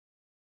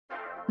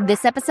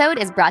This episode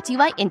is brought to you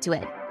by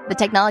Intuit, the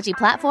technology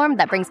platform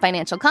that brings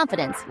financial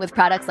confidence with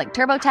products like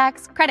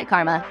TurboTax, Credit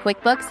Karma,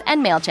 QuickBooks,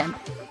 and MailChimp.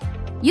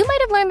 You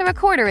might have learned the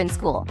recorder in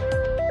school,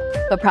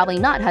 but probably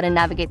not how to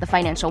navigate the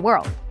financial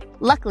world.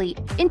 Luckily,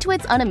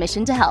 Intuit's on a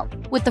mission to help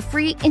with the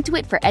free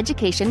Intuit for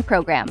Education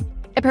program.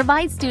 It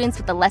provides students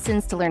with the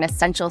lessons to learn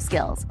essential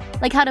skills,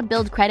 like how to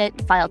build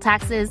credit, file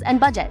taxes,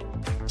 and budget.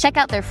 Check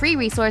out their free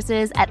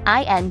resources at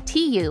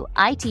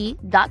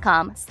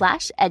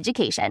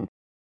intuit.com/education.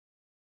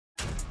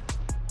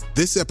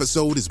 This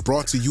episode is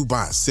brought to you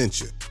by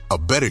Essentia. A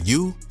better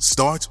you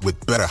starts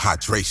with better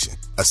hydration.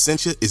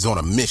 Essentia is on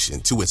a mission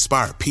to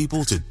inspire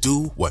people to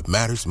do what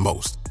matters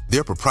most.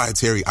 Their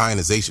proprietary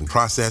ionization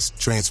process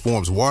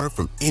transforms water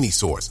from any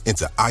source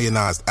into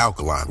ionized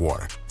alkaline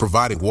water,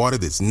 providing water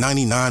that's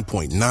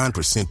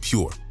 99.9%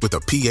 pure with a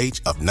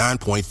pH of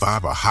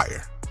 9.5 or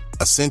higher.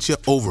 Essentia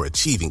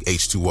Overachieving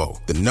H2O,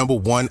 the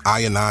 #1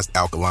 ionized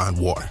alkaline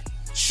water.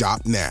 Shop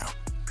now.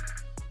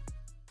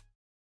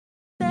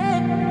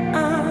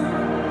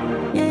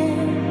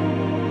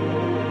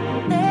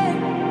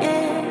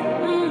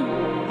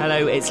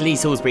 Hello, it's Lee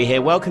Salisbury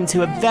here. Welcome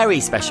to a very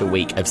special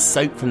week of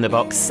Soap from the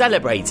Box,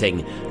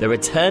 celebrating the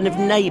return of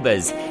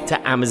Neighbours to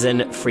Amazon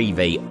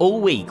Freevee. All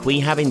week we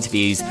have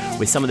interviews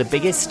with some of the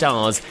biggest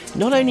stars,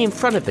 not only in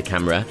front of the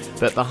camera,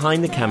 but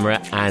behind the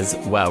camera as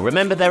well.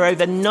 Remember, there are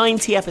over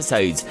 90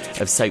 episodes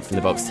of Soap from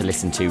the Box to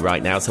listen to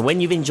right now, so when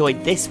you've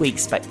enjoyed this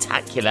week's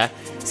spectacular,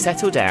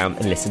 settle down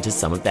and listen to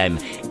some of them.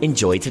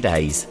 Enjoy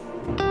today's.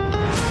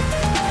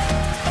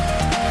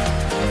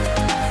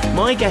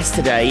 My guest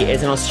today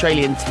is an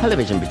Australian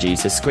television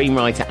producer,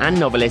 screenwriter and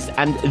novelist,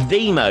 and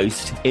the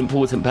most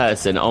important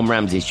person on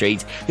Ramsay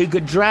Street, who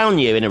could drown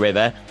you in a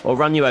river or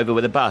run you over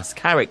with a bus.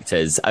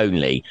 Characters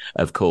only,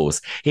 of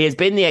course. He has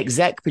been the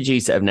exec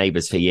producer of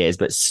Neighbours for years,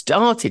 but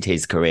started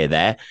his career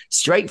there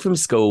straight from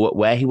school,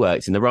 where he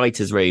worked in the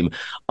writer's room.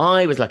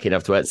 I was lucky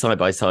enough to work side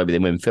by side with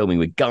him when filming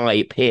with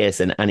Guy Pearce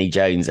and Annie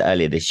Jones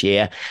earlier this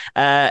year.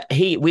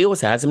 We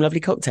also had some lovely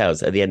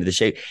cocktails at the end of the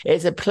shoot.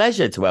 It's a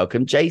pleasure to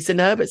welcome Jason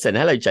HERBISON.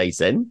 Hello, Jason.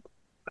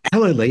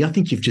 Hello, Lee. I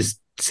think you've just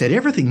said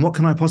everything. What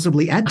can I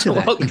possibly add to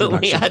that? What can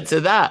we add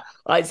to that?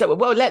 Let's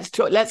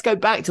go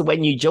back to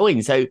when you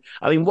joined. So,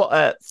 I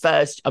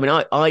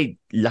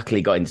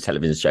luckily got into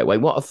television straight away.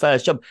 What a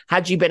first job.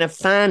 Had you been a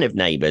fan of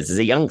Neighbours as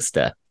a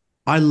youngster?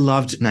 I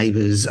loved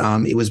Neighbours.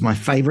 It was my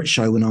favourite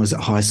show when I was at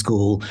high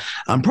school.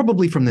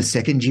 Probably from the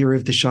second year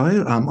of the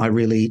show, I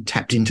really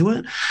tapped into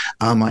it.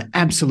 I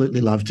absolutely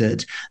loved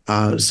it.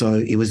 So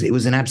it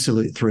was an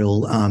absolute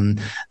thrill. When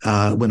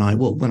I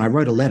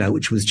wrote a letter,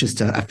 which was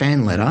just a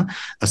fan letter,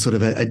 a sort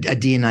of a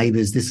dear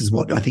Neighbours, this is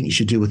what I think you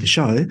should do with the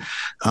show.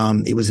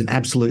 It was an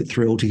absolute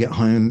thrill to get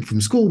home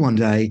from school one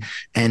day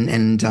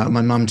and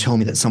my mum tell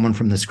me that someone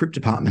from the script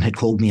department had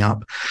called me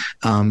up,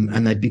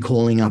 and they'd be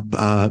calling up,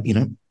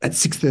 at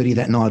 6:30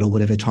 that night or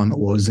whatever time it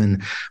was.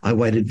 And I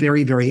waited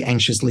very, very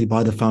anxiously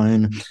by the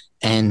phone.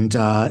 And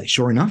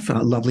sure enough, a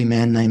lovely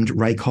man named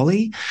Ray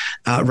Colley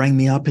rang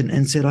me up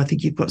and said, I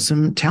think you've got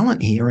some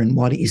talent here and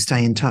why don't you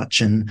stay in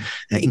touch? And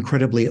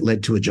incredibly, it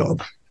led to a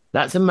job.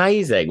 That's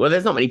amazing. Well,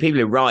 there's not many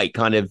people who write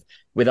kind of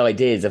with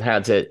ideas of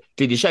how to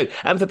do the show.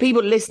 And for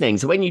people listening,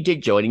 so when you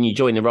did join and you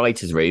joined the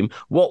writer's room,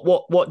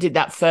 what did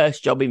that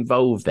first job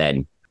involve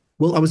then?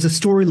 Well, I was a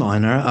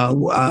storyliner.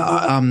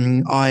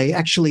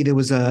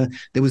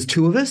 There was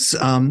two of us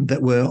that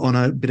were on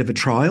a bit of a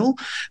trial,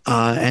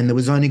 and there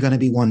was only going to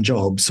be one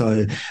job.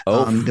 So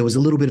there was a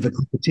little bit of a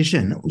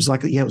competition. It was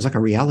like a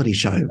reality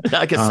show,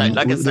 like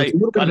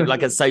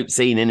a soap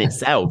scene in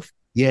itself.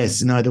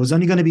 Yes, no, there was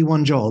only going to be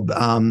one job.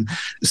 I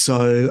was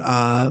in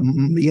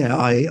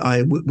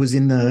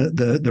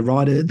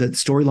the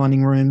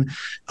storylining room.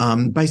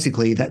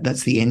 Basically,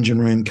 that's the engine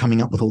room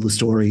coming up with all the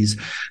stories.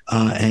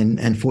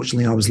 And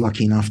fortunately, I was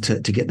lucky enough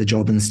to get the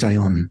job and stay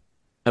on.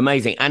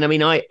 Amazing. And I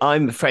mean,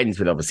 I'm friends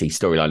with obviously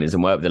storyliners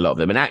and work with a lot of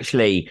them. And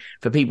actually,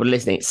 for people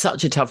listening, it's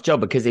such a tough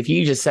job because if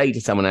you just say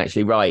to someone,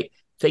 actually, right,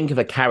 think of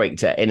a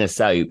character in a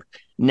soap.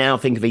 Now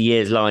think of a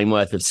year's line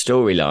worth of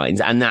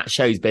storylines, and that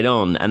show's been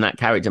on, and that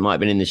character might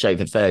have been in the show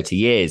for 30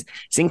 years.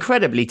 It's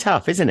incredibly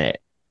tough, isn't it?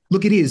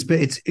 Look, it is, but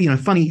it's,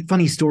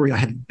 funny story. I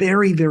had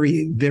very,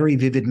 very, very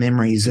vivid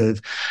memories of,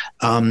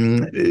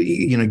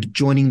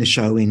 joining the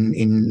show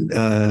in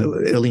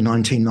early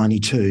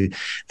 1992.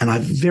 And I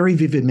have very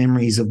vivid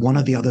memories of one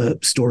of the other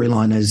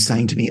storyliners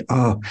saying to me,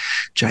 "Oh,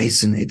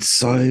 Jason, it's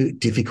so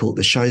difficult.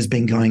 The show's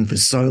been going for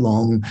so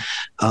long.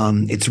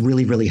 It's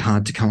really, really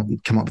hard to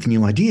come up with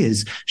new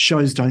ideas.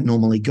 Shows don't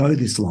normally go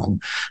this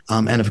long."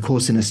 And of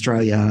course, in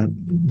Australia,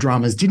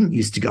 dramas didn't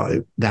used to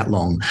go that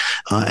long.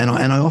 And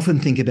I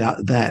often think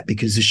about that,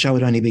 because the show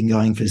had only been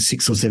going for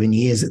 6 or 7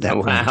 years at that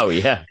point. Wow,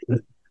 yeah.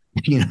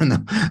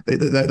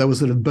 They were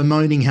sort of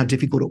bemoaning how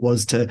difficult it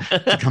was to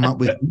come up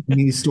with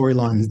new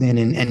storylines then.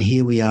 And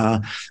here we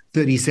are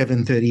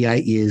 37,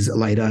 38 years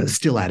later,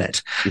 still at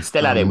it. You're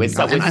still at it. I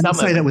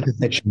say that with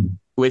affection.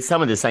 With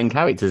some of the same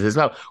characters as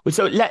well.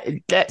 So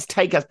let's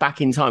take us back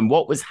in time.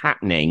 What was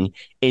happening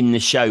in the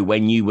show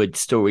when you were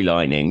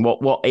storylining?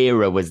 What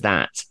era was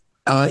that?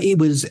 It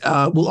was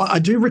well. I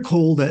do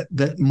recall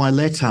that my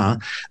letter.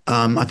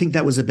 I think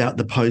that was about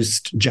the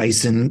post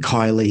Jason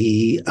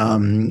Kylie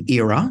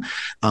era.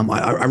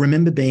 I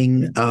remember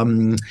being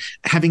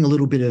having a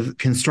little bit of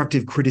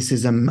constructive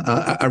criticism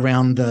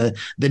around the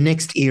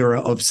next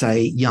era of,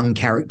 say, young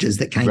characters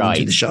that came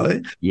into the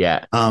show.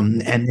 Yeah.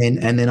 And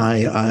then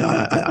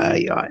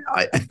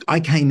I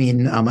came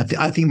in.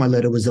 I think my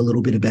letter was a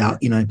little bit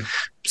about,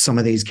 some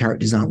of these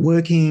characters aren't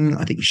working.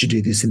 I think you should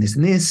do this and this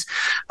and this.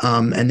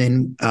 And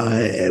then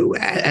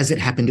as it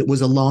happened, it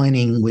was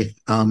aligning with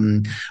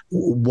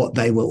what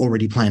they were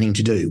already planning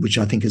to do, which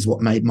I think is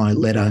what made my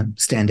letter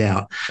stand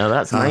out. Oh,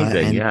 that's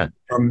amazing. Yeah.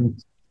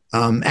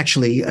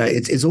 Actually,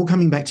 it's all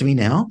coming back to me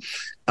now.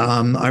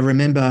 I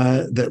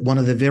remember that one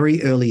of the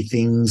very early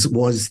things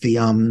was the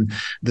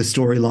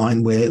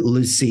storyline where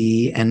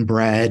Lucy and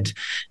Brad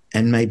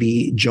and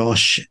maybe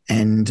Josh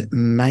and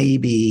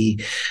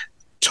maybe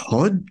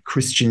Todd,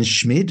 Christian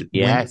Schmid.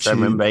 Yes, I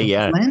remember,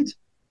 Scotland,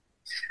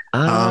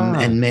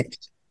 and met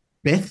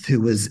Beth,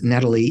 who was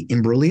Natalie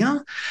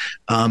Imbruglia.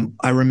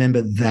 I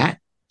remember that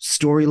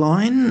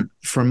storyline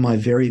from my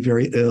very,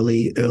 very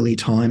early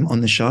time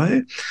on the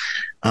show.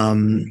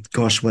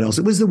 Gosh, what else?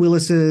 It was the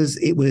Willises.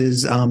 It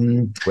was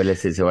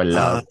Willises, who I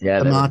love.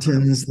 The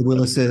Martins, the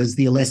Willises,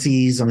 the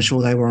Alessis. I'm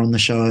sure they were on the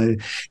show.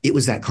 It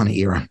was that kind of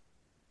era.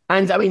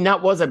 And I mean,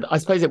 I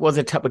suppose it was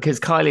a tough, because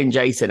Kylie and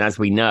Jason, as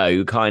we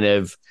know, kind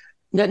of,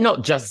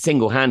 not just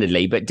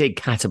single-handedly, but did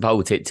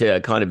catapult it to a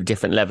kind of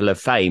different level of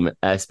fame.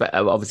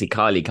 Obviously,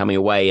 Kylie coming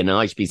away, and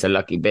I should be so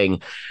lucky being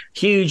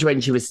huge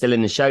when she was still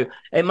in the show.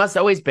 It must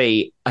always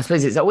be, I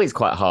suppose it's always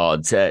quite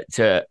hard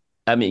to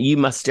I mean, you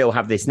must still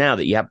have this now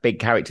that you have big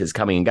characters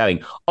coming and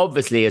going.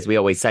 Obviously, as we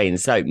always say in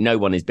soap, no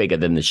one is bigger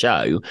than the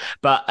show.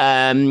 But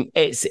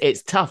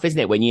it's tough, isn't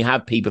it, when you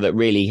have people that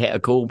really hit a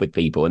chord with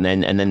people and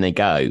then they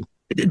go.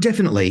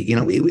 Definitely.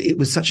 It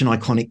was such an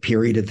iconic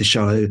period of the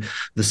show,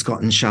 the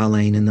Scott and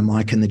Charlene and the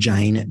Mike and the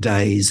Jane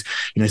days.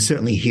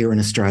 Certainly here in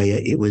Australia,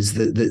 it was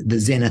the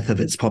zenith of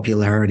its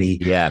popularity.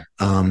 Yeah.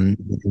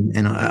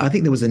 And I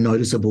think there was a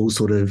noticeable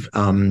sort of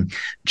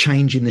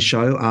change in the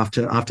show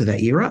after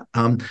that era.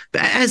 But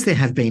as there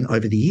have been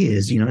over the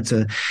years,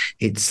 the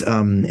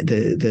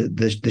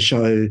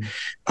show.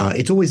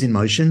 It's always in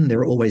motion. There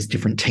are always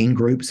different teen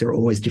groups. There are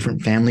always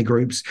different family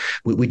groups.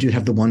 We do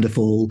have the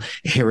wonderful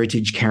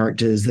heritage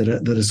characters that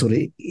are sort of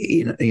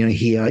here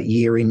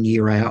year in,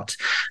 year out,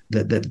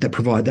 that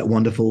provide that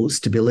wonderful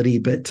stability.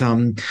 But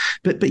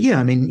yeah,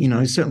 I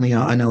mean, certainly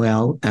I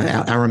know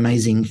our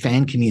amazing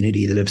fan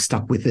community that have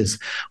stuck with us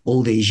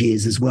all these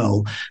years as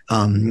well,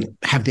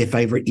 have their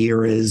favorite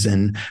eras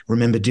and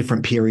remember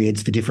different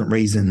periods for different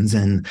reasons.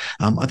 And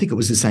I think it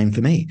was the same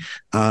for me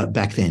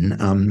back then.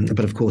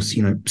 But of course,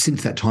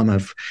 since that time,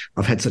 I've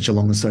had such a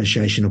long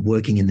association of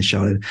working in the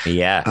show.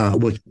 Yeah.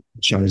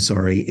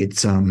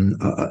 It's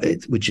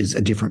which is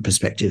a different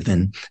perspective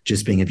than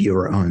just being a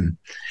viewer at home.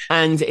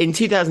 And in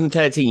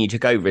 2013, you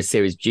took over as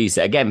series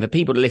producer. Again, for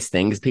people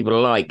listening, because people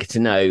like to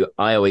know,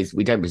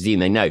 we don't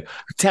presume they know.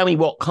 Tell me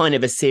what kind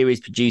of a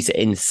series producer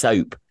in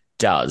soap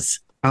does.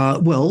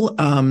 You're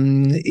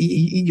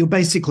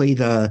basically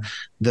the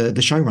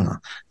showrunner.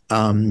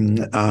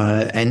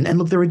 And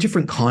look, there are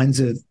different kinds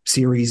of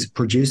series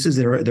producers.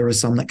 There are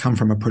some that come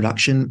from a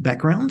production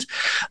background,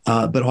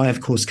 but I,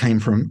 of course, came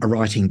from a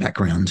writing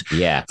background.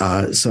 Yeah.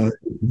 So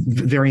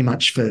very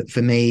much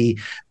for me,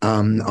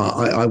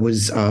 I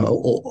was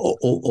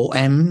or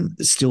am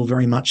still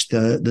very much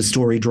the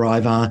story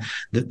driver,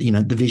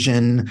 the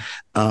vision.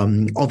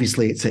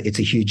 Obviously, it's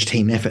a huge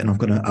team effort, and I've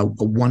got a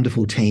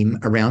wonderful team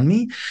around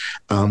me.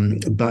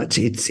 But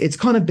it's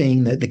kind of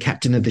being the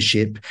captain of the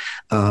ship,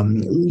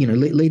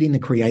 leading the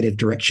creative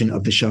direction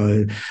of the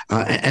show,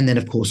 and then,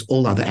 of course,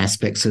 all other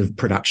aspects of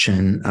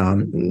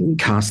production,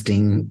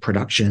 casting,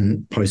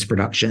 production,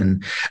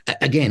 post-production,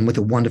 again, with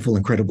a wonderful,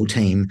 incredible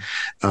team,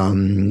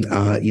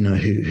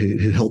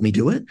 who helped me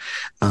do it.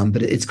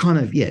 But it's kind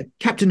of,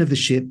 captain of the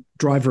ship,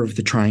 driver of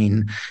the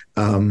train.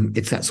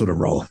 It's that sort of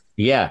role.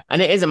 Yeah,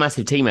 and it is a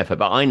massive team effort,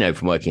 but I know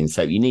from working in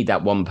soap, you need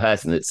that one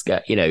person that's,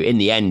 in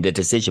the end, a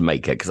decision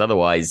maker, because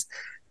otherwise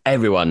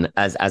everyone,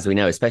 as we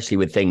know, especially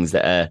with things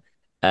that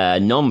are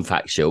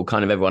non-factual,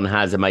 kind of everyone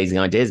has amazing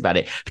ideas about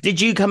it. But did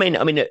you come in,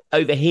 I mean,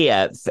 over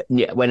here,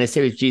 when a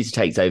series producer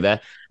takes over,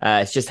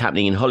 it's just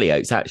happening in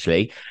Hollyoaks,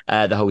 actually,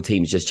 the whole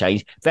team's just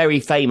changed. Very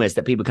famous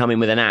that people come in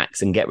with an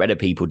axe and get rid of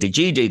people. Did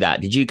you do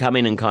that? Did you come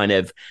in and kind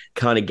of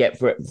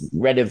get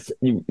rid of,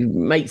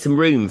 make some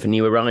room for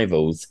new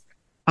arrivals?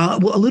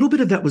 Well, a little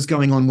bit of that was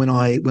going on when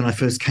I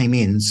first came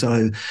in.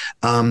 So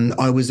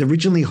I was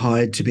originally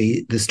hired to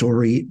be the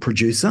story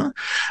producer,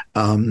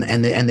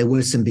 and there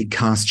were some big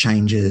cast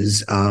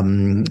changes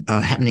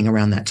happening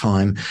around that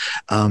time.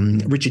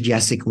 Richard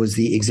Yassick was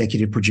the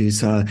executive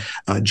producer.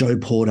 Joe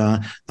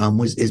Porter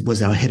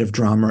was our head of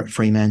drama at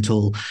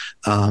Fremantle,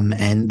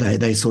 and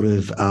they sort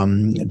of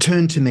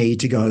turned to me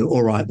to go,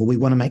 all right, well, we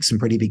want to make some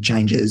pretty big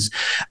changes.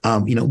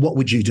 What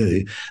would you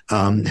do?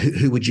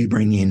 Who would you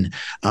bring in?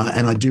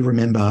 And I do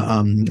remember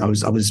I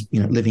was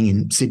living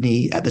in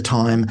Sydney at the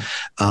time,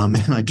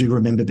 and I do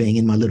remember being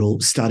in my little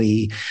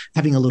study,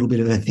 having a little bit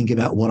of a think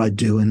about what I'd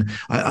do, and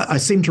I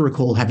seem to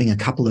recall having a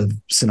couple of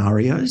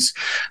scenarios,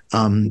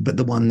 but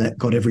the one that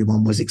got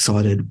everyone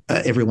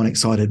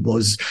excited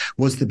was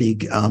the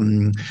big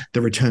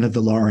the return of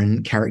the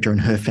Lauren character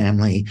and her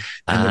family,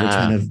 and the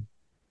return of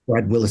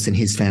Brad Willis and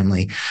his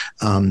family,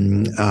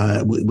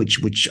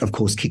 which of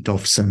course kicked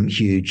off some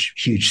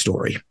huge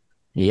story.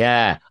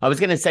 Yeah, I was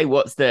going to say,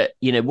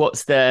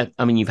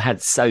 I mean, you've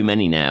had so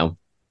many now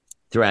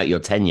throughout your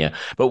tenure,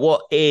 but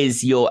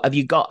have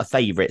you got a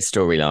favourite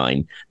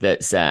storyline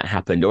that's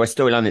happened, or a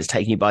storyline that's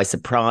taken you by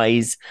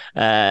surprise?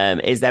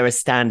 Is there a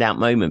standout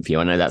moment for you?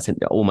 I know that's an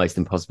almost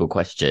impossible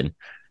question.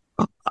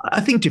 I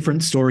think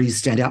different stories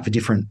stand out for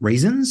different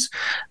reasons.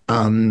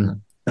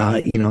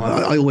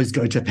 I always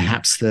go to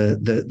perhaps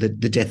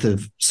the death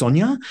of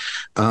Sonia,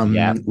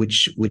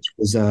 which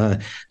was a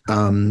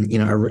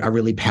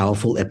really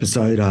powerful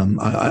episode.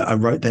 I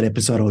wrote that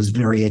episode. I was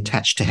very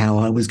attached to how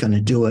I was going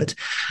to do it,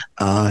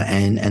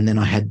 and then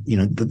I had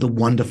the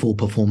wonderful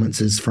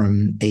performances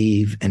from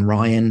Eve and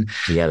Ryan.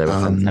 Yeah, they were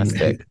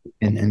fantastic.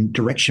 And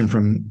direction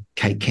from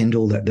Kate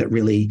Kendall that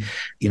really,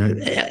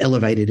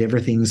 elevated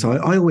everything. So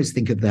I always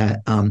think of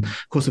that.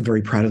 Of course, I'm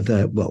very proud of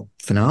the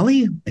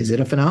finale. Is it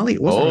a finale?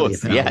 It wasn't really a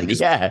finale.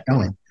 Yeah.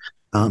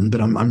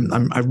 But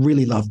I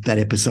really loved that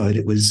episode.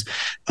 It was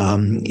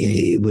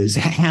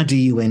how do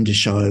you end a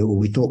show? Or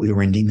we thought we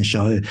were ending the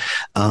show,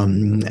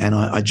 and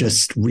I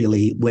just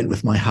really went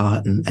with my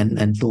heart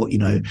and thought,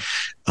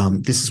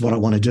 this is what I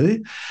want to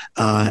do,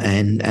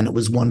 and it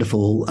was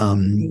wonderful.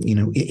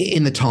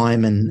 In the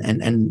time and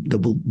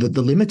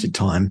the limited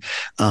time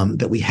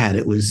that we had,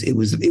 it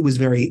was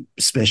very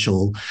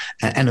special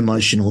and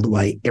emotional the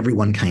way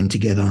everyone came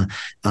together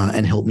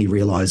and helped me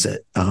realize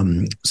it.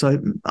 So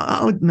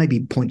I would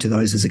maybe point to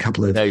those as a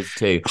couple of those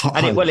two.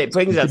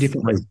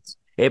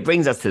 It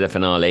brings us to the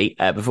finale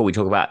before we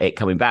talk about it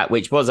coming back,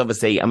 which was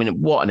obviously, I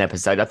mean, what an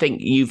episode. I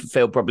think you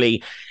fulfilled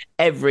probably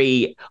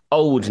every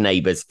old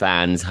Neighbours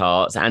fan's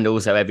hearts and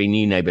also every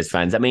new Neighbours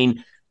fans. I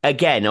mean,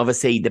 again,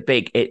 obviously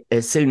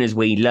as soon as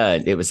we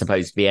learned it was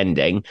supposed to be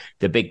ending,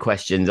 the big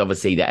questions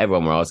obviously that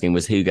everyone were asking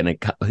was who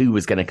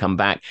was going to come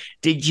back.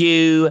 Did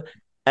you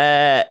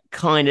did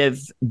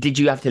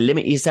you have to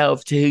limit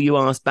yourself to who you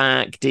asked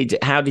back?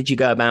 How did you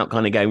go about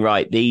kind of going,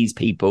 right, these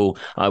people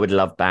I would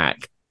love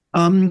back?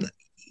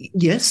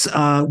 Yes,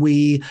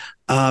 we.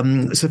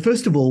 So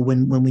first of all,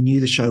 when we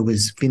knew the show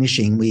was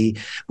finishing, we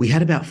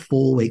had about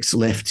 4 weeks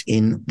left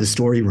in the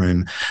story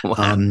room. Wow.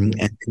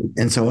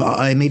 And so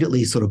I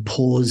immediately sort of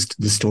paused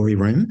the story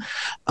room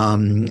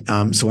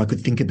so I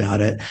could think about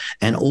it,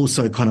 and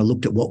also kind of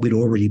looked at what we'd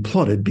already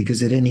plotted,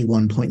 because at any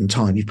one point in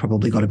time, you've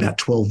probably got about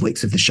 12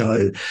 weeks of the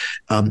show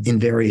in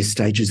various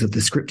stages of the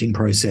scripting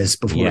process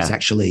before it's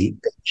actually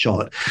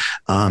shot.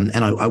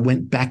 And I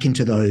went back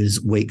into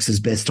those weeks as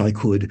best I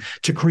could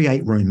to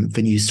create room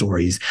for new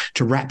stories,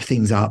 to wrap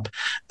things up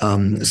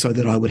so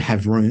that I would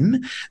have room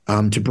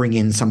to bring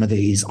in some of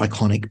these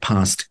iconic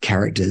past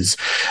characters.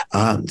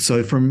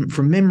 So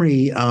from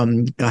memory,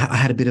 I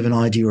had a bit of an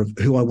idea of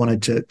who I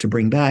wanted to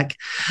bring back.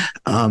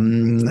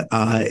 There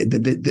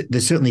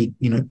certainly,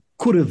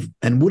 could have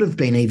and would have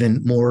been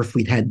even more if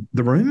we'd had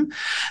the room.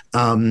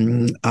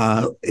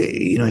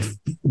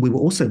 We were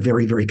also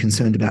very, very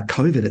concerned about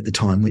COVID at the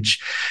time,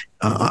 which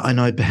I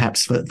know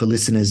perhaps for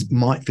listeners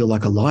might feel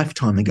like a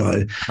lifetime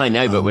ago. I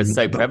know, but was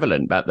so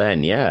prevalent back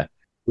then, yeah.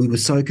 We were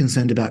so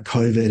concerned about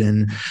COVID,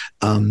 and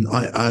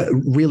I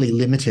really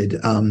limited.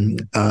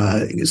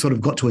 Sort of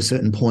got to a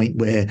certain point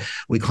where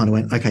we kind of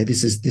went, okay,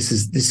 this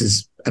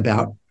is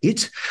about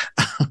it.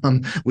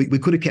 We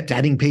could have kept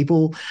adding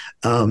people,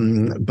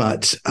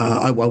 but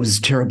I was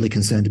terribly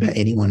concerned about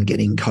anyone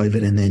getting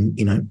COVID and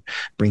then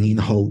bringing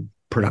the whole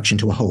production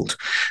to a halt,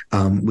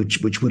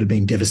 which would have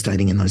been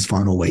devastating in those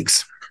final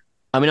weeks.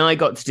 I mean, I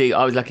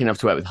was lucky enough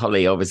to work with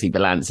Holly, obviously,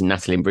 Balance and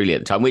Natalie Imbruglia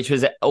at the time, which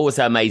was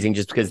also amazing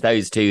just because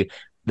those two,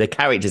 the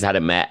characters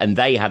hadn't met and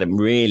they hadn't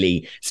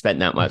really spent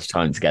that much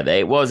time together.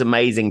 It was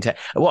amazing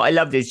what I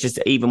loved is just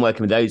even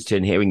working with those two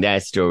and hearing their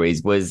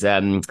stories was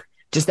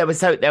just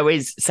there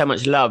is so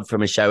much love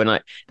from a show,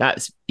 and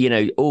that's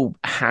all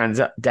hands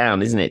up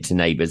down, isn't it, to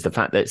Neighbours? The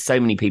fact that so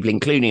many people,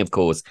 including of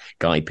course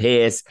Guy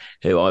Pearce,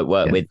 who I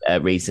worked with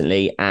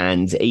recently,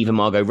 and even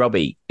Margot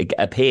Robbie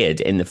appeared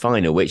in the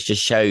final, which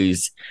just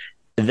shows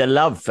the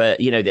love for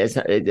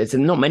there's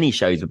not many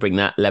shows that bring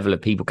that level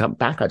of people come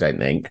back, I don't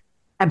think.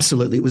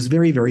 Absolutely. It was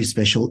very, very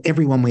special.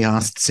 Everyone we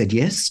asked said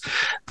yes.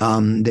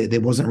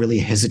 There wasn't really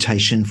a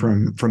hesitation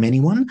from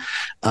anyone.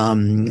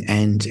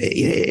 And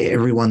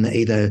everyone that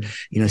either,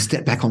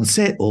 stepped back on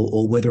set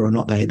or whether or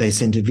not they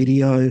sent a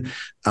video.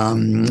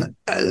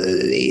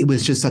 It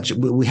was just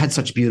we had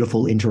such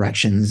beautiful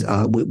interactions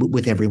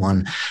with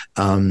everyone.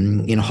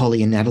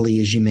 Holly and Natalie,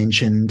 as you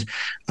mentioned,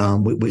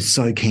 we're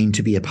so keen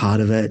to be a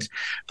part of it.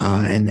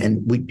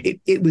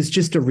 It was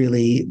just a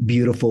really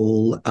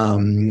beautiful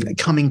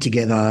coming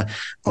together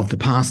of the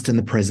past and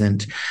the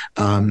present,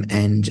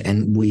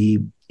 and we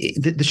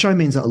the show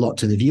means a lot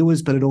to the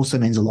viewers, but it also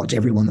means a lot to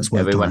everyone that's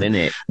worked Everyone on in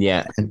it,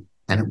 yeah.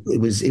 And it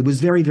was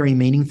very, very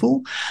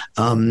meaningful.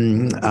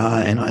 And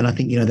I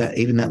think, that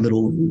even that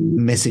little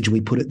message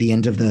we put at the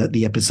end of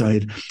the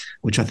episode,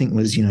 which I think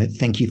was,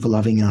 thank you for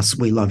loving us,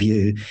 we love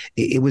you.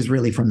 It was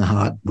really from the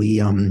heart. We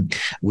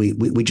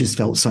just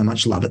felt so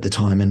much love at the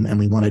time, and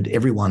we wanted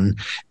everyone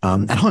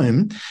at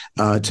home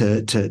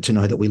to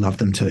know that we love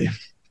them too.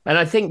 And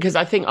I think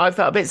I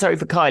felt a bit sorry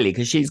for Kylie,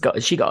 because she got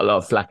a lot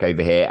of flack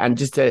over here. And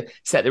just to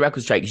set the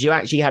record straight, because you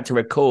actually had to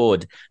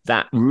record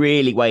that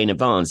really way in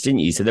advance, didn't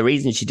you? So the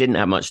reason she didn't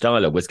have much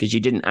dialogue was because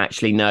you didn't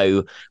actually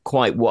know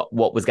quite what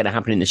was going to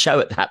happen in the show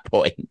at that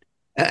point.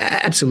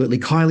 Absolutely.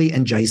 Kylie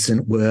and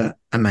Jason were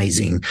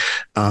amazing.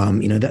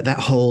 That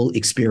whole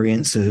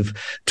experience of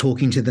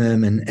talking to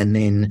them and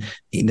then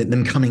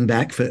them coming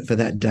back for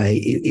that day,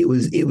 it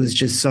was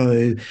just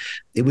so,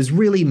 it was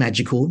really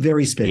magical,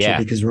 very special,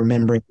 because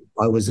remembering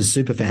I was a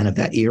super fan of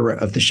that era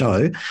of the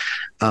show,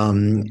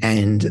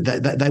 and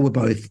they were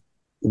both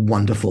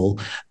wonderful.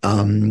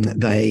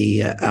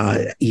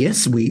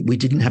 Yes, we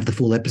didn't have the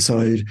full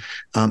episode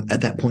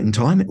at that point in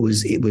time. It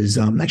was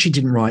actually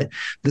didn't write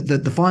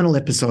the final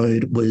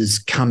episode was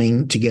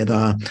coming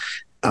together.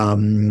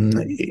 Last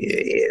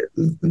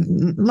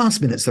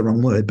minute's the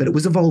wrong word, but it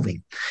was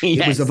evolving.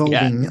 It was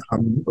evolving.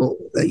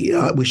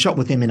 We shot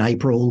with them in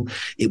April.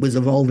 It was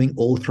evolving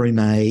all through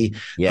May.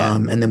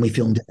 And then we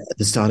filmed at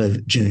the start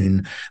of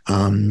June.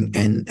 Kylie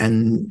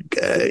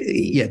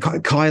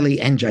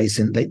and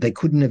Jason, they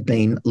couldn't have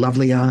been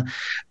lovelier.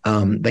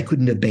 They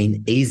couldn't have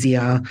been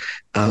easier.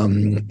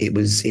 It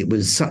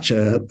was such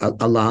a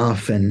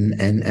laugh,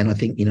 and I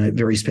think,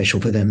 very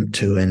special for them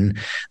too. And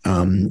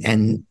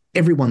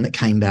everyone that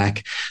came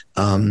back,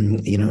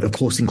 of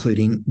course,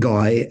 including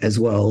Guy as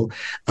well.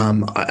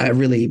 I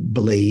really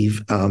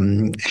believe,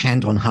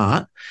 hand on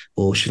heart,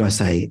 or should I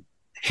say,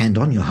 hand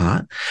on your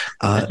heart.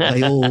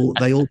 They all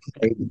played,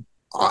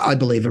 I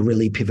believe, a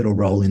really pivotal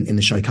role in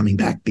the show coming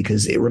back,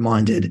 because it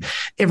reminded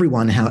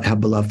everyone how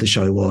beloved the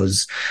show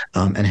was,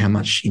 and how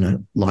much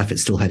life it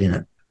still had in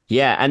it.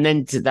 Yeah, and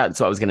then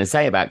that's what I was going to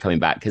say about coming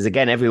back, because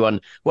again,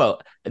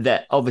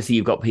 that obviously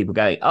you've got people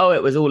going, oh,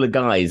 it was all the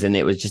guys and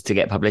it was just to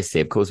get publicity.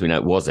 Of course, we know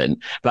it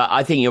wasn't. But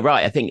I think you're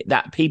right. I think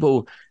that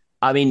people,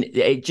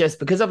 it just,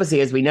 because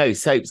obviously, as we know,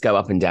 soaps go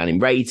up and down in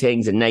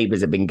ratings, and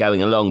Neighbours have been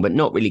going along, but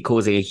not really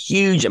causing a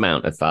huge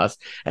amount of fuss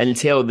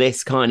until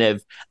this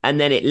and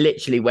then it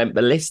literally went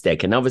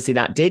ballistic. And obviously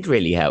that did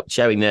really help,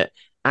 showing that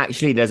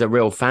actually there's a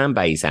real fan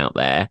base out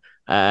there.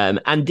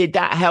 And did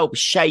that help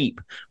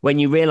shape, when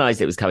you realised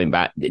it was coming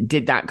back,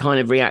 did that kind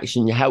of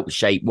reaction help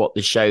shape what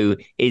the show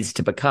is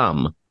to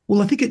become?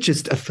 Well, I think it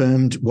just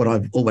affirmed what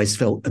I've always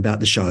felt about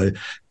the show.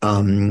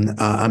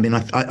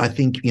 I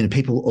think,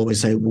 people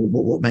always say, well,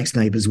 what makes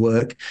Neighbours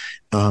work?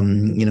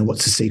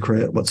 What's the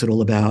secret? What's it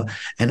all about?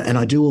 And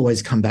I do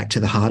always come back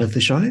to the heart of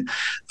the show.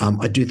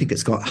 I do think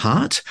it's got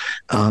heart,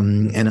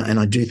 and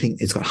I do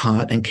think it's got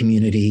heart and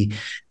community.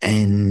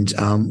 And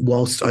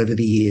whilst over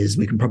the years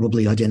we can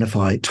probably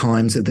identify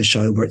times of the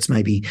show where it's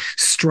maybe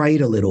strayed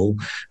a little,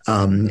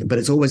 but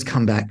it's always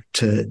come back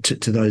to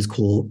those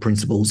core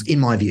principles, in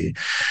my view.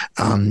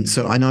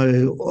 So I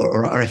know,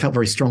 or I felt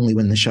very strongly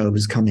when the show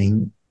was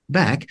coming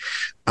back,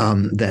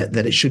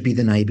 that it should be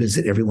the Neighbours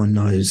that everyone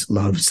knows,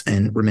 loves,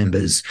 and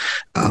remembers.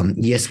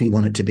 Yes, we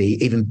want it to be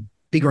even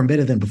bigger and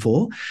better than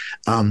before,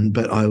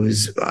 but I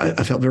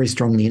felt very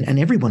strongly, and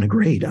everyone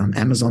agreed.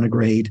 Amazon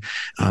agreed,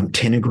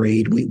 10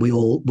 agreed. We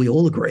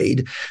all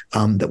agreed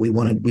that we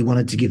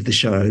wanted to give the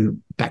show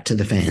back to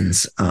the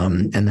fans,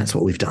 and that's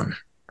what we've done.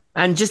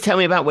 And just tell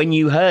me about when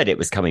you heard it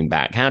was coming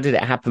back. How did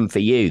it happen for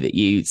you that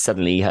you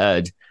suddenly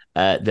heard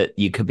that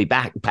you could be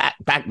back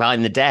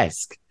behind the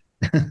desk?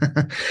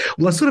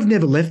 Well, I sort of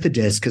never left the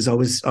desk, because I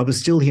was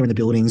still here in the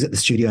buildings at the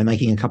studio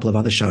making a couple of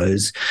other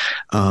shows,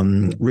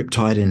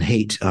 Riptide and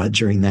Heat,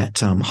 during that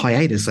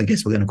hiatus, I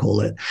guess we're going to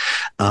call it.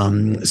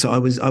 So I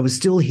was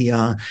still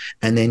here,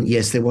 and then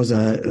yes, there was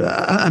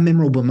a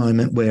memorable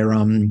moment where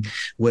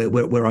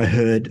I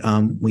heard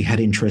we had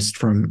interest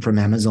from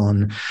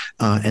Amazon,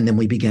 and then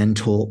we began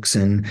talks,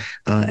 and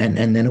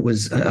then it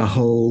was a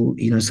whole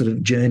sort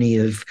of journey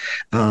of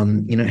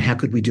how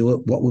could we do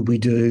it, what would we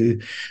do.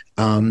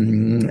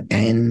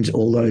 And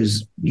all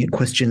those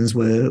questions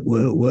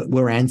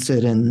were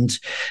answered, and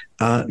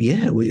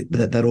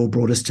that all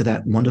brought us to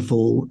that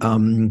wonderful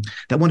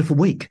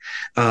week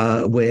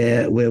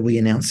where we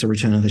announced the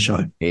return of the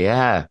show.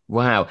 Yeah,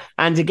 wow.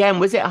 And again,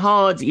 was it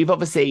hard? You've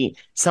obviously,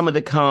 some of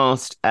the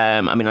cast.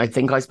 I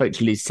think I spoke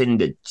to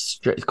Lucinda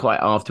quite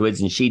afterwards,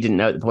 and she didn't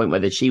know at the point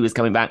whether she was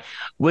coming back.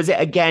 Was it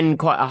again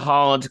quite a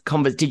hard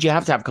conversation? Did you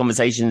have to have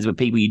conversations with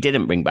people you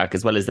didn't bring back,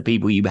 as well as the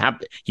people you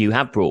have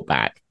brought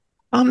back?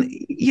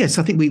 Yes,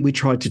 I think we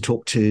tried to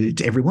talk to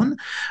everyone.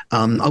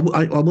 I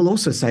will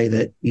also say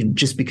that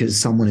just because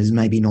someone is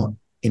maybe not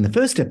in the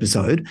first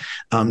episode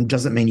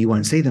doesn't mean you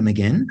won't see them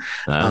again.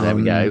 There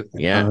we go.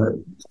 Yeah.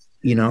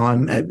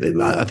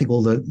 I think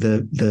all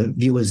the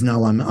viewers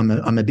know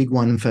I'm a big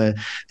one for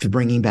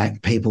bringing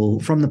back people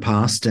from the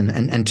past,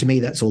 and to me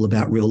that's all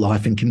about real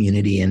life and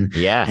community, and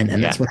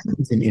that's what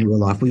happens in real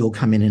life. We all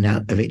come in and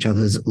out of each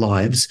other's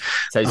lives.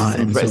 So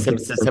some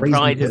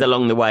surprises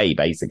along the way,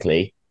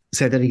 basically.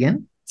 Say that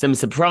again. Some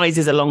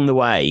surprises along the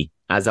way,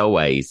 as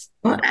always.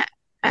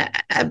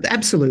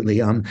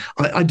 Absolutely.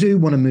 I do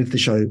want to move the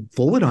show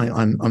forward.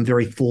 I'm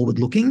very forward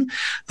looking.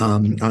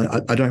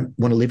 I don't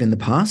want to live in the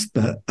past,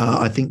 but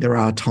I think there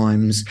are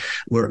times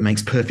where it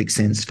makes perfect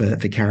sense for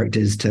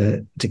characters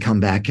to come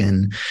back,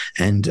 and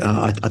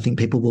I think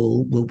people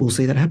will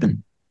see that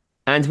happen.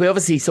 And we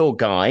obviously saw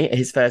Guy,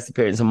 his first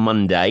appearance on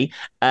Monday.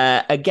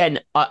 Again,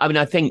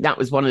 I think that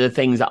was one of the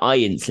things that I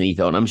instantly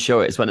thought, and I'm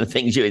sure it's one of the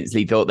things you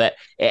instantly thought, that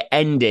it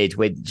ended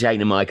with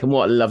Jane and Mike, and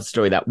what a love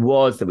story that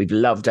was, that we've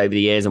loved over the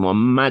years, and what a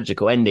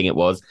magical ending it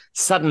was.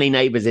 Suddenly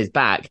Neighbours is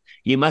back.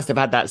 You must have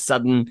had that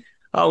sudden,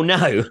 oh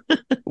no,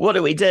 what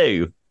do we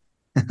do?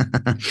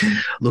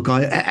 Look,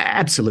 I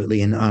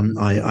absolutely, and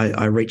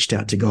I reached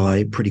out to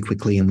Guy pretty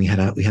quickly, and we had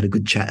a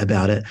good chat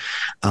about it,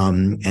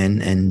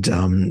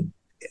 and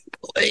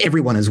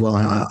everyone as well.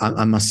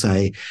 I must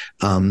say,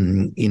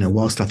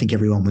 whilst I think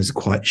everyone was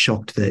quite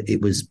shocked that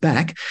it was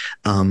back,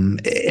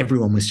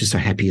 everyone was just so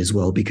happy as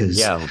well, because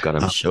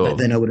I'm sure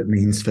they know what it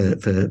means for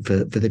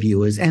the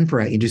viewers and for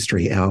our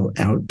industry, our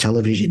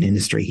television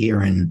industry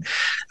here in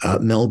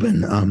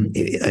Melbourne.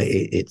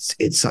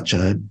 It's such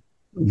a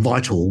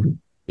vital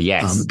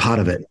part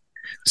of it.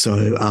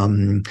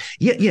 So,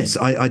 yes,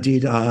 I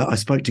did. I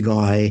spoke to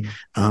Guy,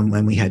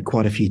 and we had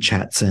quite a few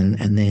chats,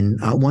 and then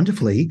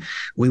wonderfully,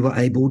 we were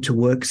able to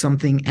work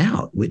something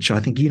out, which I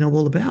think you know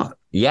all about.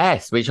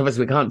 Yes, which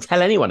obviously we can't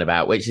tell anyone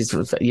about, which is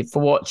for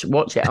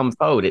watch it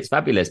unfold. It's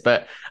fabulous.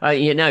 But,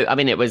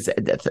 it was,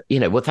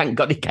 well, thank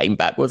God it came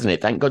back, wasn't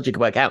it? Thank God you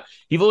could work out.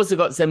 You've also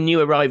got some new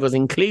arrivals,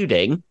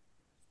 including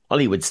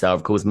Hollywood star,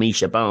 of course,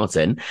 Misha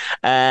Barton.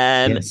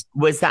 Yes.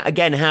 Was that,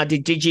 again, how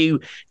did you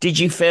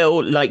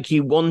feel like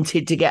you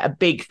wanted to get a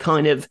big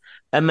kind of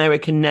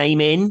American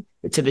name in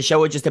to the show,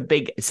 or just a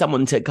big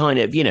someone to kind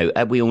of,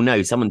 we all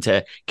know, someone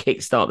to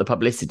kickstart the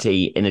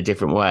publicity in a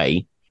different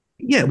way?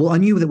 Yeah, well, I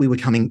knew that we were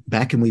coming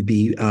back and we'd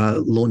be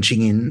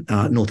launching in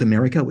North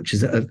America, which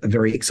is a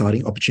very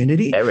exciting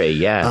opportunity. Very,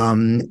 yeah.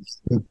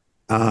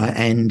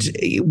 And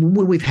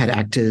we've had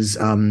actors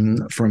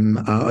from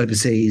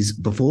overseas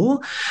before,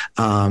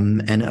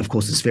 and of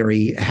course, it's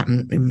very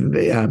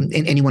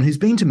anyone who's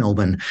been to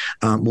Melbourne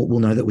will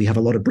know that we have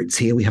a lot of Brits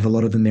here. We have a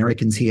lot of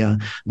Americans here.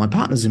 My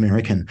partner's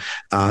American,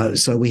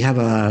 so we have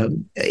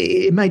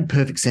it made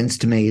perfect sense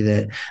to me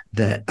that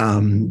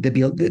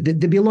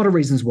there'd be a lot of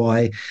reasons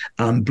why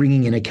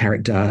bringing in a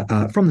character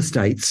from the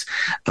States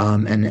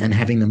and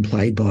having them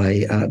played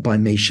by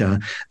Misha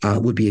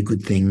would be a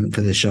good thing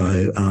for the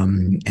show.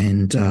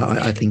 And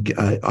I think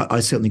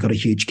I certainly got a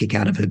huge kick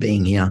out of her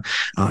being here,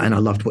 and I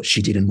loved what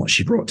she did and what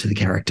she brought to the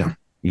character.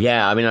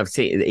 Yeah, I've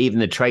seen even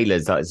the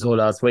trailers that I saw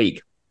last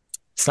week.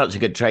 Such a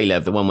good trailer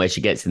of the one where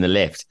she gets in the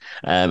lift.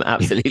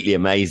 Absolutely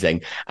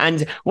amazing.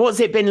 And what's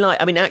it been like?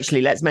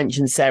 Actually, let's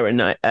mention Sarah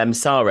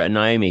and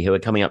Naomi, who are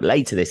coming up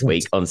later this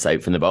week on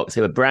Soap from the Box,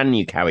 who are brand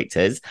new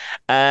characters.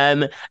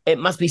 It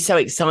must be so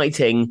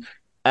exciting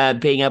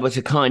being able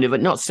to kind of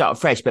not start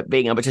fresh, but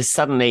being able to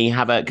suddenly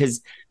have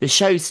because the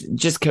show's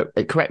just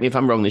correct me if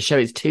I'm wrong. The show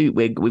is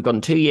we've gone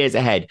 2 years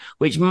ahead,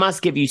 which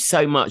must give you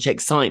so much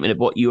excitement of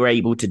what you were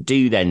able to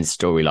do then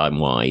storyline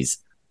wise.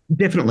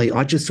 Definitely.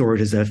 I just saw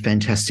it as a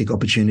fantastic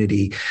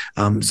opportunity.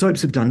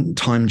 Soaps have done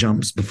time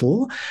jumps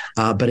before,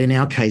 but in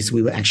our case,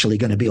 we were actually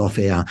going to be off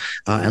air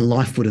and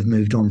life would have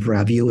moved on for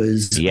our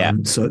viewers. Yeah.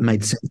 So it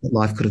made sense that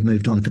life could have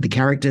moved on for the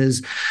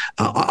characters.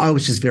 I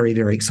was just very,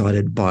 very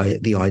excited by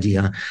the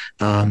idea.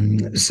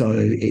 So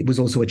it was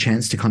also a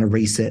chance to kind of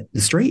reset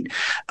the street.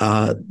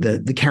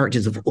 The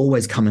characters have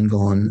always come and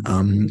gone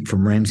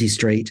from Ramsay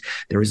Street.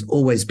 There has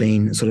always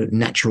been sort of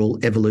natural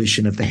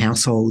evolution of the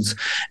households.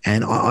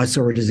 And I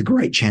saw it as a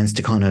great chance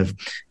to kind of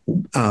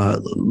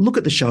look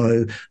at the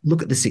show,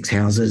 look at the six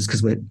houses,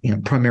 because we're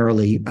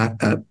primarily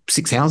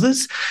six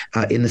houses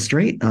in the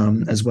street,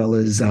 as well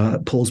as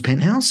Paul's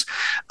penthouse.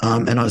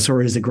 And I saw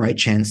it as a great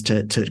chance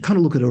to kind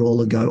of look at it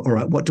all and go, all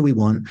right, what do we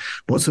want?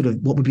 What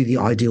would be the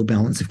ideal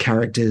balance of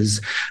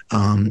characters?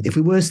 If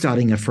we were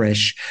starting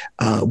afresh,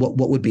 what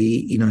would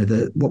be,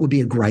 what would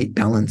be a great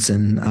balance?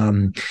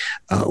 And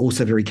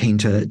also very keen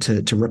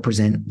to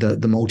represent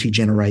the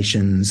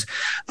multi-generations,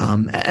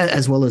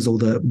 as well as all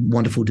the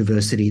wonderful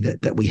diversity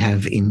that we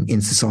have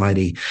in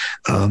society.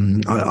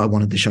 I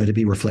wanted the show to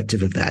be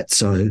reflective of that.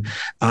 So,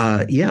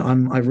 I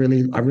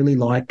really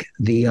like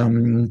the.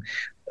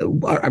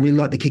 I really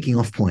like the kicking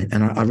off point,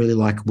 and I really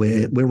like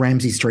where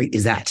Ramsay Street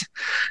is at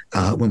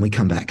when we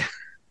come back.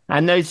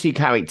 And those two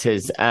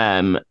characters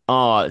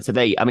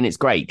it's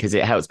great because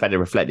it helps better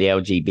reflect the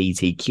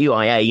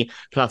LGBTQIA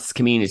plus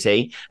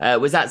community.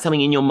 Was that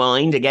something in your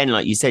mind? Again,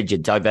 like you said, your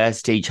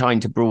diversity, trying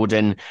to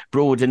broaden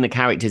the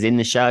characters in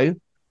the show?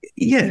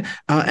 Yeah,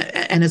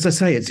 and as I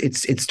say,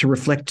 it's to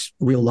reflect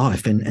real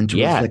life and to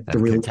reflect the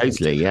real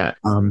totally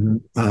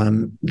world.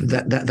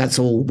 That's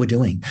all we're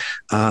doing.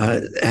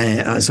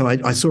 So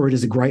I saw it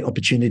as a great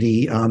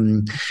opportunity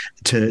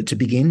to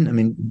begin. I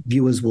mean,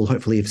 viewers will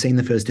hopefully have seen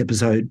the first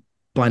episode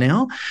by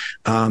now.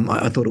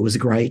 I thought it was a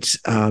great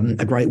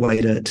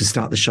way to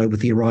start the show with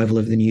the arrival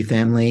of the new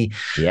family.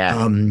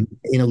 Yeah. In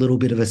a little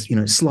bit of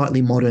a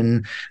slightly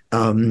modern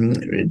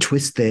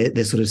twist.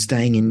 They're sort of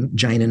staying in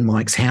Jane and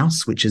Mike's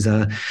house, which is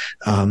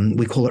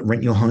we call it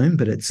Rent Your Home,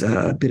 but it's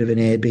a bit of an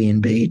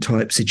Airbnb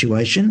type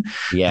situation.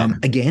 Yeah.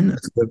 Again,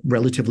 it's a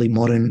relatively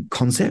modern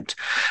concept.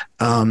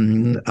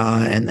 And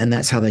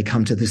that's how they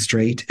come to the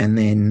street, and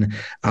then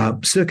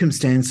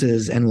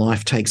circumstances and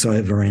life takes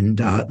over, and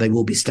they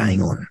will be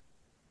staying on.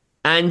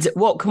 And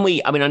what can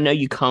I know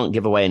you can't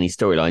give away any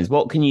storylines.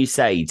 What can you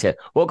say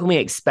what can we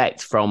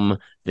expect from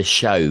the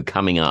show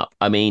coming up?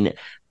 I mean,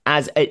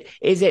 is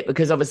it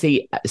because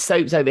obviously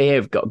soaps over here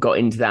have got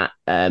into that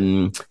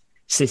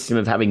system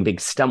of having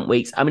big stunt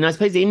weeks? I mean, I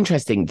suppose the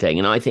interesting thing,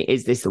 and I think,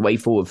 is this the way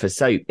forward for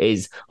soap,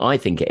 I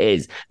think it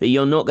is, that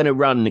you're not going to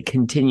run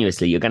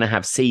continuously. You're going to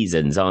have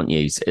seasons, aren't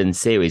you, and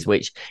series,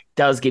 which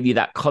does give you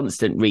that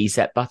constant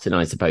reset button,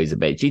 I suppose, a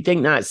bit. Do you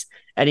think that's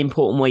an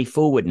important way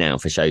forward now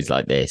for shows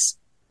like this?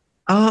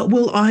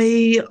 Well,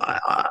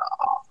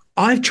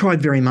 I've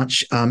tried very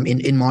much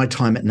in my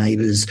time at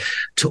Neighbours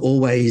to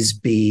always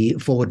be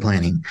forward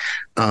planning.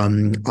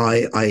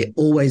 I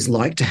always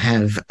like to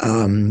have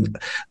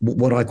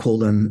what I call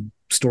them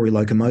story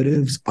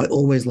locomotives. I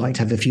always like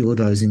to have a few of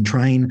those in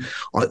train.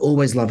 I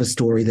always love a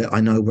story that I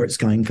know where it's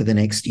going for the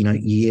next,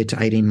 year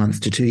to 18 months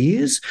to 2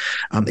 years.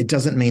 It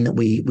doesn't mean that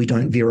we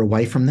don't veer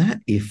away from that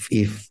if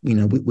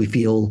we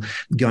feel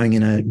going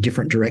in a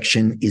different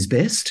direction is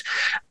best.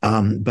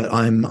 But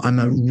I'm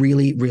a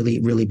really,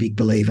 really, really big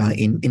believer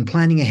in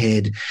planning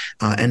ahead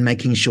and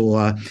making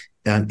sure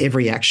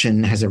every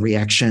action has a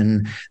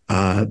reaction,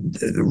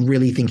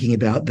 really thinking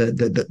about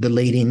the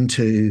lead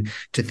into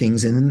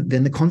things and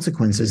then the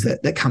consequences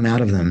that come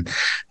out of them.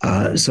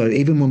 So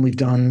even when we've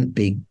done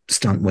big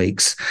stunt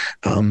weeks,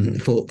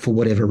 for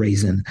whatever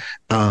reason,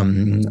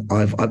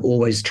 I've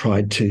always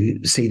tried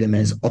to see them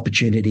as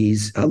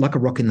opportunities, like a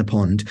rock in the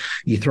pond.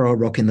 You throw a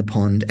rock in the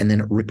pond and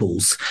then it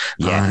ripples.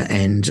 Yeah.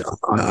 And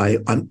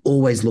I'm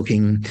always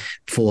looking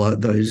for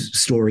those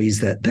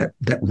stories that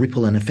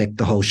ripple and affect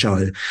the whole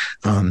show.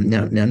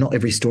 Now, not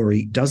every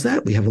story does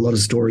that. We have a lot of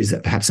stories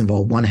that perhaps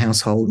involve one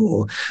household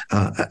or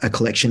a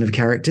collection of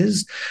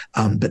characters.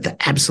 But the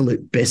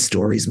absolute best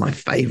stories, my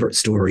favorite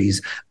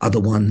stories, are the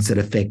ones that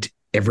affect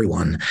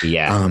everyone.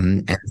 Yeah.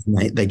 And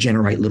they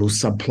generate little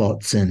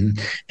subplots and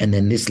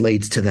then this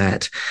leads to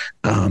that.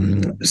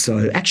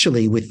 So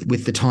actually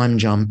with the time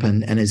jump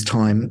and as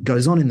time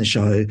goes on in the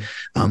show,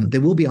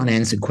 there will be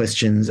unanswered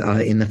questions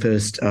in the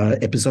first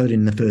episode,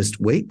 in the first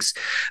weeks.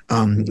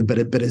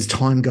 But as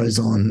time goes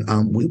on,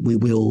 we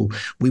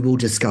will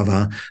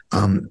discover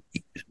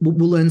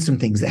we'll learn some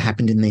things that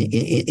happened in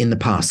the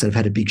past that have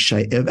had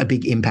a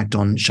big impact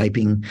on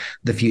shaping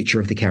the future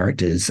of the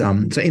characters.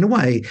 So in a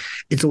way,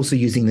 it's also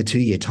using the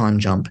 2-year time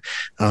jump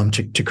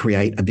to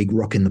create a big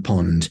rock in the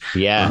pond.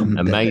 Yeah,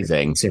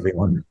 amazing. It's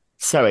everyone.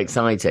 So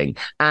exciting.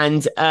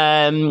 And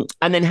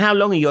then how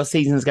long are your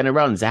seasons going to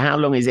run? So how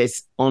long is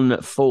this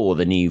on for,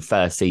 the new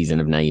first season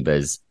of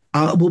Neighbours?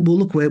 Well,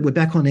 look, we're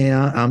back on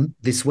air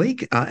this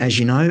week, as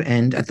you know,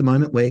 and at the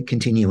moment we're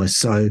continuous.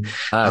 So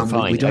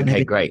fine.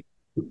 Great.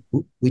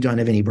 We don't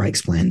have any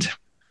breaks planned.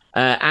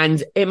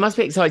 And it must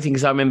be exciting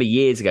because I remember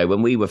years ago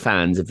when we were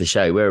fans of the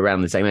show, we were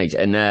around the same age,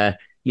 and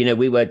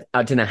we were,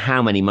 I don't know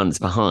how many months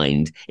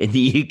behind in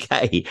the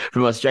UK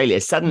from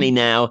Australia. Suddenly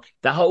now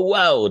the whole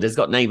world has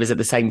got Neighbours at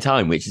the same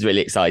time, which is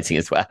really exciting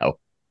as well.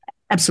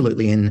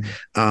 Absolutely, and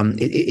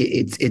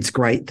it's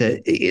great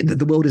that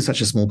the world is such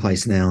a small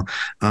place now,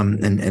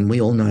 and we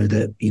all know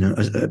that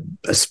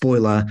a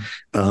spoiler,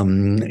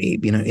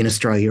 in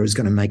Australia is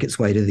going to make its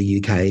way to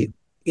the UK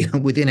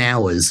within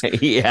hours.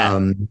 Yeah.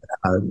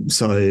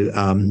 So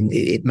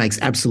it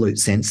makes absolute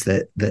sense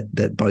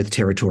that both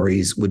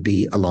territories would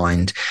be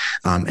aligned,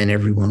 and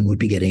everyone would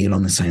be getting it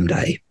on the same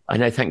day. I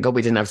know, thank God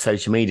we didn't have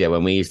social media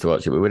when we used to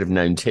watch it. We would have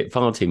known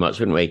far too much,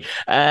 wouldn't we?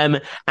 And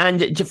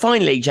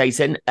finally,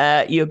 Jason,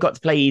 you've got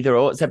to play either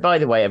or. So by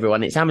the way,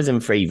 everyone, it's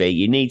Amazon Freebie.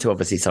 You need to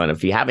obviously sign up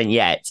if you haven't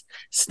yet.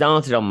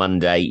 Started on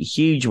Monday.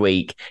 Huge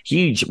week,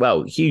 huge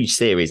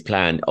series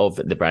planned of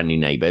the brand new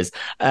Neighbours.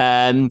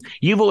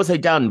 You've also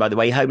done, by the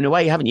way, Home and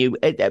Away, haven't you?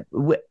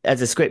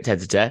 As a script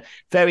editor.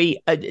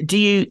 Do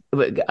you,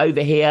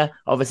 over here,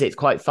 obviously it's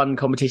quite fun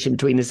competition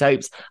between the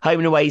soaps. Home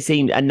and Away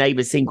and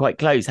Neighbours seem quite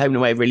close. Home and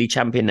Away have really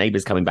championed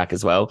Neighbours coming back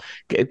as well.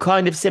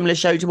 Kind of similar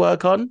show to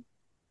work on?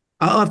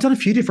 I've done a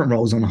few different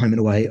roles on Home and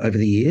Away over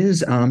the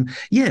years.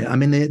 Yeah, I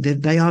mean,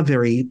 they are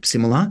very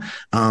similar,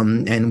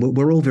 and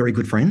we're all very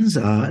good friends.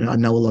 I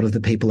know a lot of the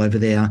people over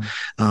there.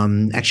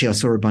 Actually, I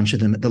saw a bunch of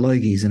them at the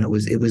Logies, and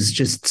it was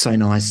just so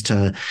nice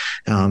to,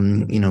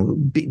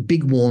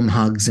 big warm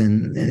hugs,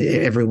 and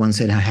everyone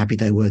said how happy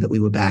they were that we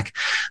were back,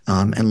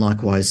 and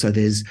likewise. So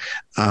there's,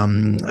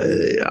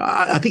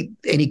 I think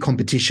any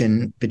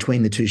competition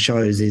between the two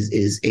shows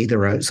is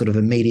either a sort of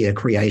a media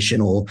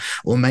creation or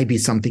maybe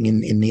something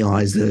in the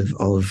eyes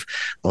of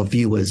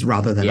viewers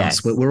rather than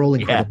us. We're all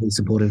incredibly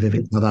supportive of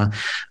each other.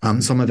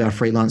 Some of our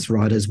freelance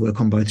writers work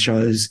on both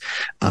shows.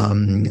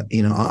 I'm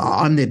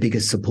their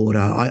biggest supporter.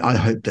 I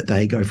hope that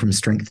they go from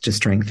strength to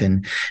strength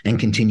and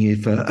continue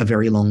for a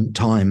very long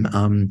time.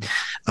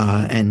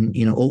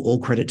 All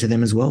credit to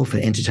them as well for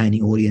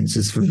entertaining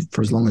audiences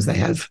for as long as they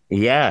have.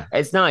 Yeah,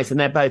 it's nice, and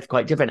they're both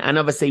quite different. And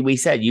obviously, we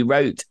said you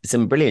wrote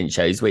some brilliant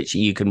shows which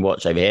you can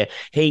watch over here: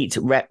 Heat,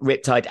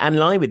 Riptide, and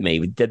Lie with Me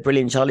with the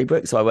brilliant Charlie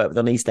Brooks, who I worked with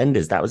on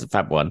EastEnders. That was a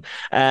fab one.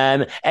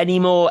 Any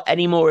more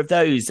of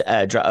those?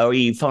 Or are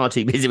you far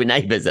too busy with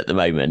Neighbours at the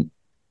moment?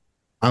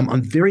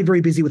 I'm very,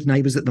 very busy with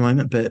Neighbours at the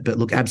moment, but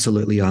look,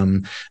 absolutely.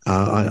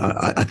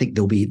 I think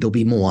there'll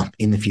be more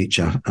in the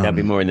future. There'll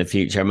be more in the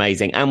future.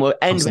 Amazing. And we'll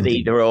end with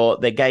either or,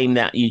 the game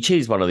that you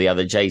choose one or the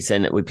other,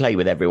 Jason. We play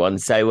with everyone.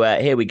 So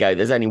here we go.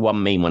 There's only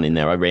one mean one in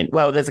there.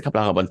 There's a couple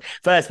of hard ones.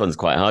 First one's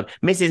quite hard.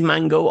 Mrs.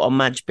 Mangle or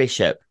Madge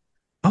Bishop?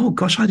 Oh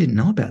gosh, I didn't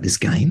know about this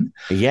game.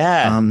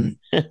 Yeah.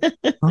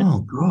 Oh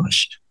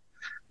gosh.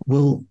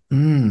 Well.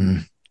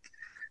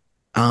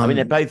 I mean,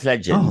 they're both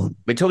legends.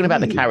 We're talking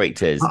about the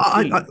characters.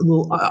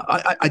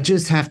 I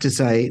just have to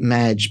say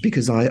Madge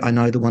because I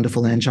know the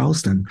wonderful Anne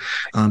Charleston,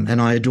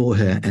 and I adore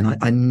her. And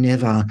I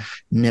never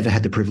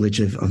had the privilege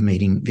of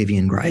meeting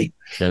Vivian Grey.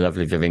 The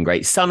lovely Vivian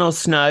Grey. Sun or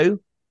snow?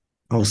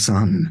 Oh,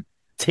 sun.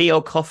 Tea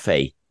or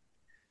coffee?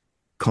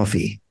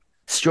 Coffee.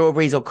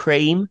 Strawberries or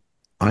cream?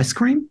 Ice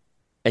cream?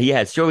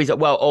 Yeah, strawberries,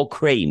 or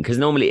cream, because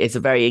normally it's a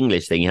very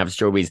English thing. You have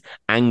strawberries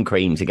and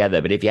cream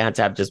together. But if you had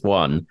to have just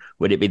one,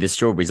 would it be the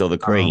strawberries or the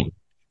cream?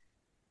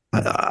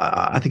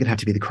 I think it'd have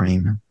to be the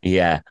cream.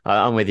 Yeah,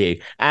 I'm with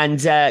you.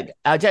 And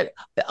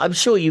I'm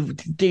sure you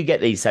do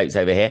get these soaps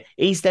over here.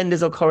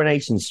 EastEnders or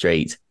Coronation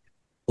Street?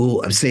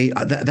 Oh, see,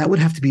 that would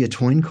have to be a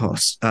coin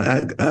toss,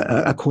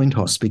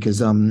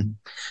 because I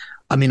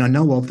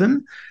know of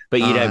them, but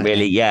you don't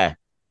really. Yeah.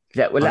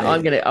 Well,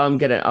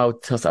 I'll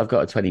toss. I've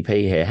got a 20p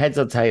here. Heads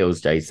or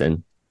tails,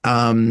 Jason?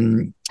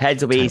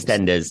 Heads will be tails.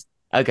 EastEnders.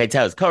 Okay,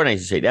 tails.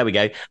 Coronation Street. There we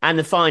go. And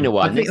the final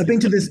one. I've been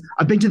to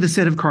the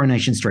set of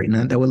Coronation Street,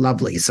 and they were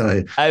lovely.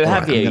 So,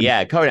 have you?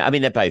 Yeah, I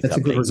mean, they're both. That's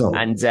lovely. A good result.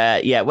 And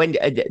when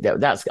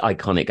that's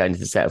iconic going to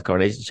the set of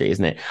Coronation Street,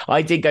 isn't it?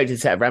 I did go to the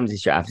set of Ramsay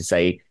Street, I have to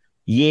say,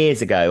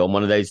 years ago on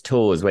one of those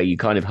tours where you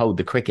kind of hold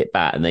the cricket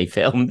bat and they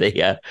film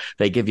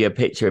they give you a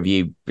picture of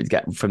you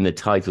from the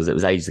titles. It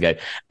was ages ago.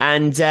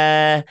 And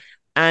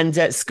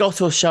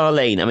Scott or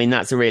Charlene? I mean,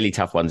 that's a really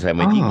tough one to end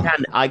with.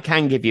 I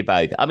can give you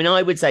both. I mean,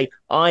 I would say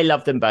I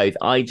love them both.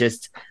 I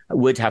just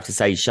would have to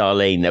say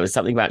Charlene. There was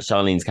something about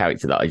Charlene's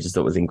character that I just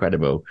thought was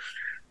incredible.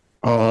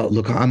 Oh,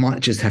 look, I might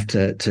just have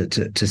to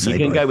say you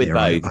can go with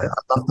both. I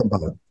love them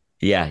both.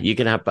 Yeah, you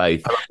can have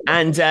both.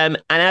 And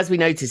as we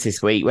noticed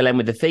this week, we'll end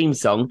with the theme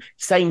song.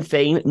 Same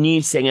theme,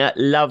 new singer.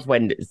 Love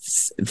when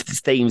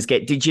themes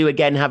get... Did you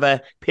again have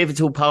a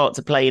pivotal part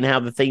to play in how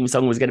the theme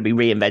song was going to be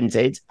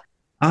reinvented?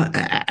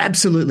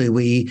 Absolutely.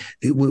 We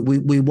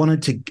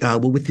wanted to,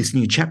 with this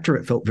new chapter,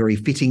 it felt very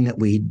fitting that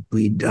we'd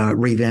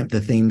revamp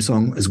the theme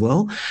song as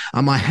well.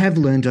 I have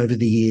learned over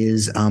the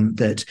years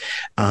that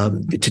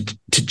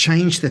to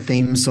change the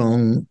theme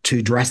song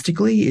too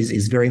drastically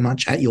is very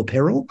much at your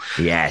peril.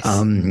 Yes.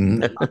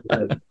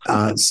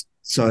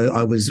 So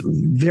I was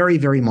very,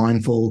 very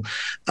mindful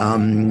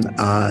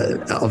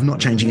of not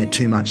changing it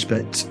too much.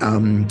 But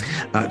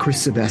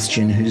Chris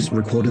Sebastian, who's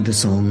recorded the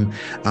song,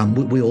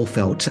 we all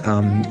felt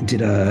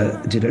did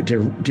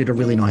a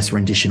really nice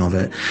rendition of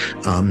it.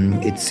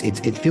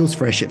 It feels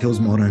fresh, it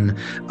feels modern,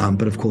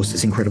 but of course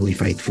it's incredibly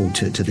faithful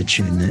to the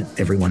tune that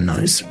everyone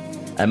knows.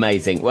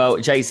 Amazing. Well,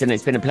 Jason,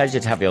 it's been a pleasure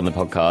to have you on the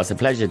podcast. A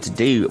pleasure to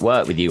do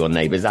work with you on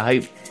Neighbours. I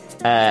hope.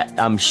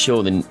 I'm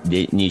sure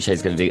the new show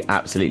is going to do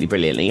absolutely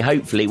brilliantly.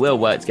 Hopefully we'll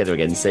work together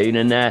again soon.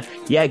 And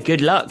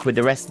good luck with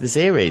the rest of the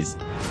series.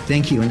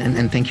 Thank you.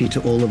 And thank you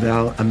to all of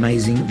our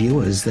amazing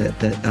viewers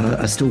that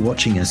are still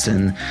watching us.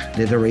 And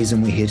they're the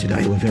reason we're here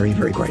today. We're very,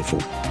 very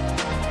grateful.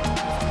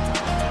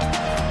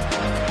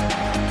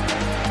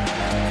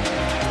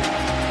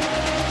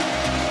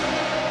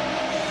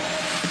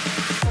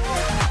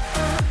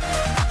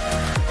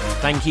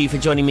 Thank you for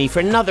joining me for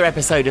another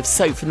episode of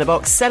Soap from the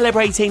Box,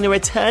 celebrating the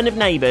return of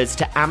Neighbours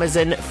to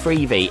Amazon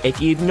Freevee.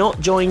 If you've not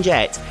joined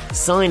yet,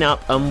 sign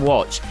up and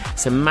watch.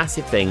 Some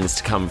massive things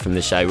to come from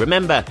the show.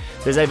 Remember,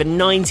 there's over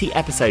 90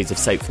 episodes of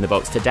Soap from the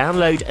Box to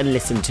download and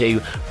listen to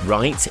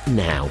right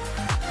now.